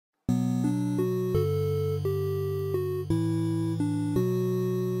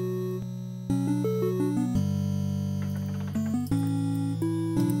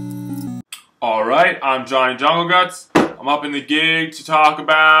Alright, I'm Johnnie JungleGuts. I'm up in the gig to talk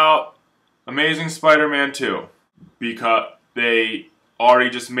about Amazing Spider-Man 2. Because they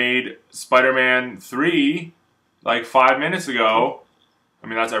already just made Spider-Man 3 like 5 minutes ago. I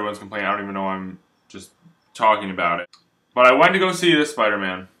mean, that's everyone's complaint. I don't even know why I'm just talking about it. But I went to go see this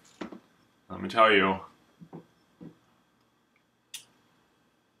Spider-Man. Let me tell you.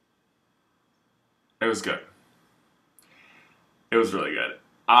 It was good. It was really good.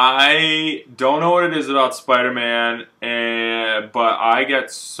 I don't know what it is about Spider-Man, but I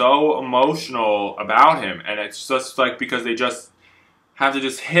get so emotional about him, and it's just like because they just have to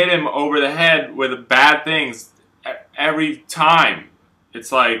just hit him over the head with bad things every time.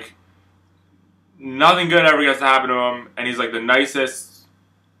 It's like nothing good ever gets to happen to him, and he's like the nicest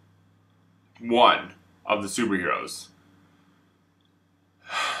one of the superheroes.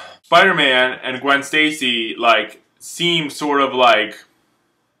 Spider-Man and Gwen Stacy like seem sort of like,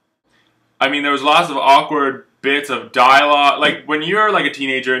 I mean, there was lots of awkward bits of dialogue. Like, when you're, like, a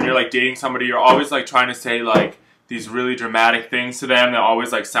teenager and you're, like, dating somebody, you're always, like, trying to say, like, these really dramatic things to them that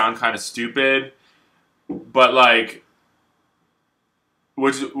always, like, sound kind of stupid. But, like,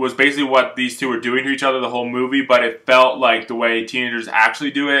 which was basically what these two were doing to each other the whole movie, but it felt like the way teenagers actually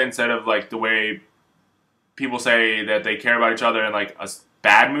do it instead of, like, the way people say that they care about each other in, like, a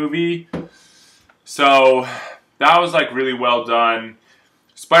bad movie. So, that was, like, really well done.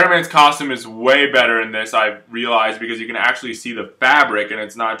 Spider-Man's costume is way better in this, I realized, because you can actually see the fabric and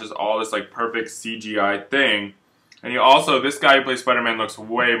it's not just all this like perfect CGI thing. And this guy who plays Spider-Man looks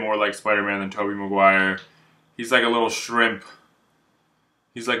way more like Spider-Man than Tobey Maguire. He's like a little shrimp.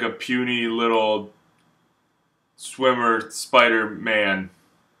 He's like a puny little swimmer Spider-Man.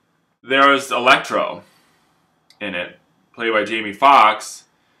 There was Electro in it, played by Jamie Foxx.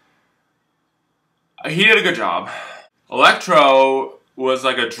 He did a good job. Electro was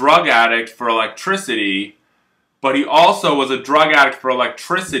like a drug addict for electricity, but he also was a drug addict for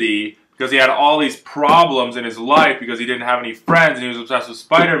electricity because he had all these problems in his life because he didn't have any friends and he was obsessed with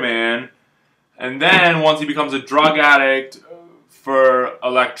Spider-Man. And then once he becomes a drug addict for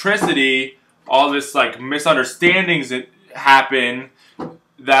electricity, all this like misunderstandings that happen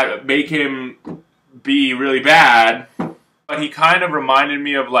that make him be really bad. But he kind of reminded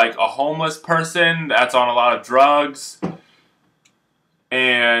me of like a homeless person that's on a lot of drugs.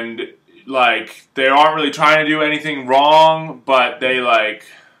 And, like, they aren't really trying to do anything wrong, but they, like,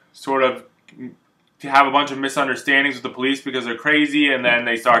 sort of have a bunch of misunderstandings with the police because they're crazy, and then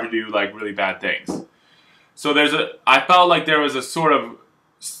they start to do, like, really bad things. So I felt like there was a sort of,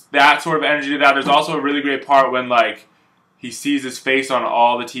 that sort of energy to that. There's also a really great part when, like, he sees his face on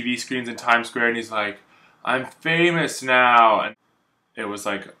all the TV screens in Times Square, and he's like, I'm famous now. And it was,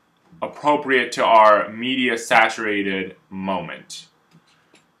 like, appropriate to our media-saturated moment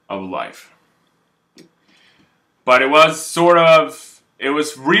of life. But it was sort of, it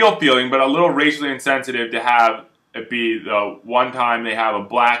was real feeling, but a little racially insensitive to have it be the one time they have a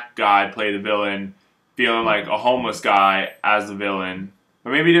black guy play the villain, feeling like a homeless guy as the villain.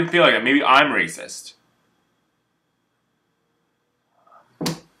 But maybe he didn't feel like that. Maybe I'm racist.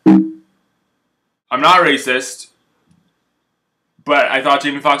 I'm not racist, but I thought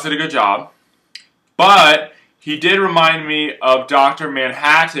Jamie Foxx did a good job. But he did remind me of Dr.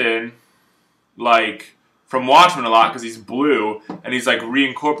 Manhattan, like, from Watchmen a lot, because he's blue, and he's, like,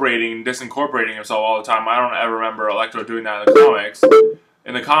 reincorporating and disincorporating himself all the time. I don't ever remember Electro doing that in the comics.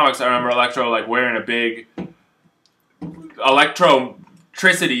 In the comics, I remember Electro, like, wearing a big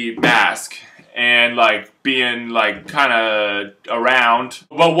electricity mask, and, like, being, like, kind of around.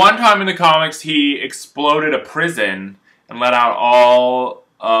 But one time in the comics, he exploded a prison and let out all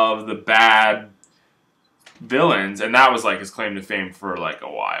of the bad villains, and that was like his claim to fame for like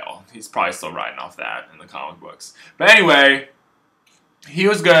a while. He's probably still riding off that in the comic books. But anyway, he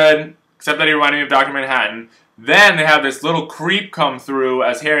was good, except that he reminded me of Dr. Manhattan. Then they have this little creep come through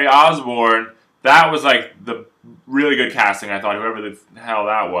as Harry Osborn. That was like the really good casting, I thought. Whoever the hell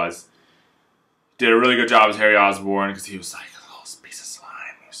that was did a really good job as Harry Osborn because he was like a little piece of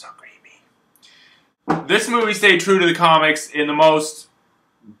slime. He was so creepy. This movie stayed true to the comics in the most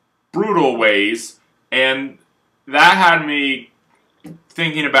brutal ways. And that had me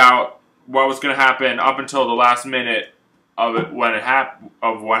thinking about what was going to happen up until the last minute of it when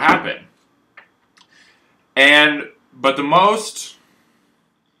of what happened. But the most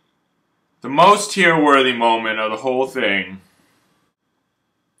tear-worthy moment of the whole thing,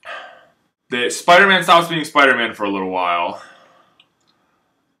 that Spider-Man stops being Spider-Man for a little while.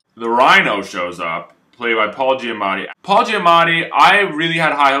 The Rhino shows up, played by Paul Giamatti. Paul Giamatti, I really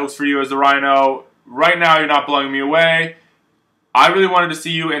had high hopes for you as the Rhino. Right now, you're not blowing me away. I really wanted to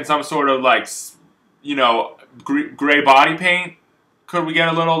see you in some sort of like, you know, gray body paint. Could we get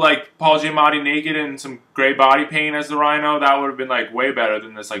a little like Paul Giamatti naked in some gray body paint as the Rhino? That would have been like way better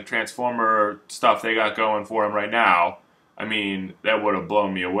than this like Transformer stuff they got going for him right now. I mean, that would have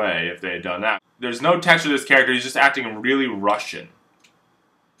blown me away if they had done that. There's no texture to this character. He's just acting really Russian.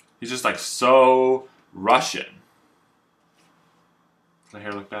 He's just like so Russian. Does my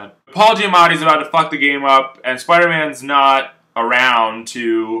hair look bad? Paul Giamatti's about to fuck the game up, and Spider-Man's not around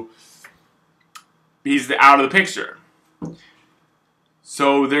to... He's out of the picture.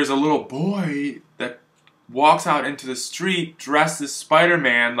 So there's a little boy that walks out into the street dressed as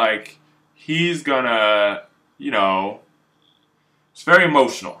Spider-Man like he's gonna, you know... It's very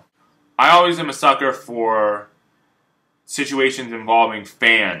emotional. I always am a sucker for situations involving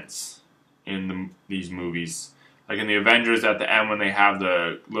fans in these movies. Like in the Avengers at the end when they have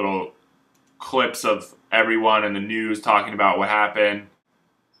the little clips of everyone in the news talking about what happened.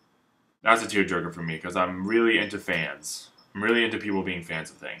 That's a tearjerker for me because I'm really into fans. I'm really into people being fans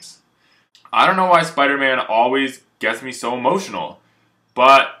of things. I don't know why Spider-Man always gets me so emotional,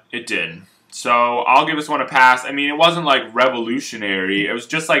 but it did. So I'll give this one a pass. I mean, it wasn't like revolutionary. It was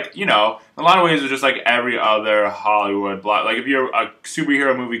just like, you know, in a lot of ways it was just like every other Hollywood block. Like if you're a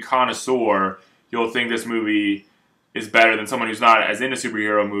superhero movie connoisseur, you'll think this movie is better than someone who's not as into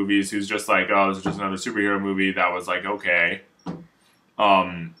superhero movies, who's just like, oh, this is just another superhero movie that was like, okay.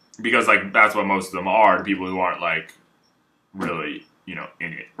 Because like that's what most of them are, to people who aren't like really, you know,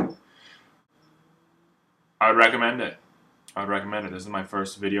 in it. I would recommend it. I would recommend it. This is my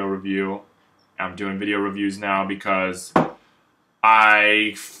first video review. I'm doing video reviews now because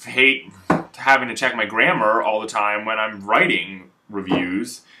I hate having to check my grammar all the time when I'm writing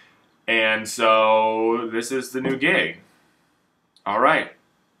reviews. And so this is the new gig. Alright.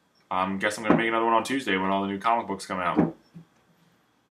 Guess I'm going to make another one on Tuesday when all the new comic books come out.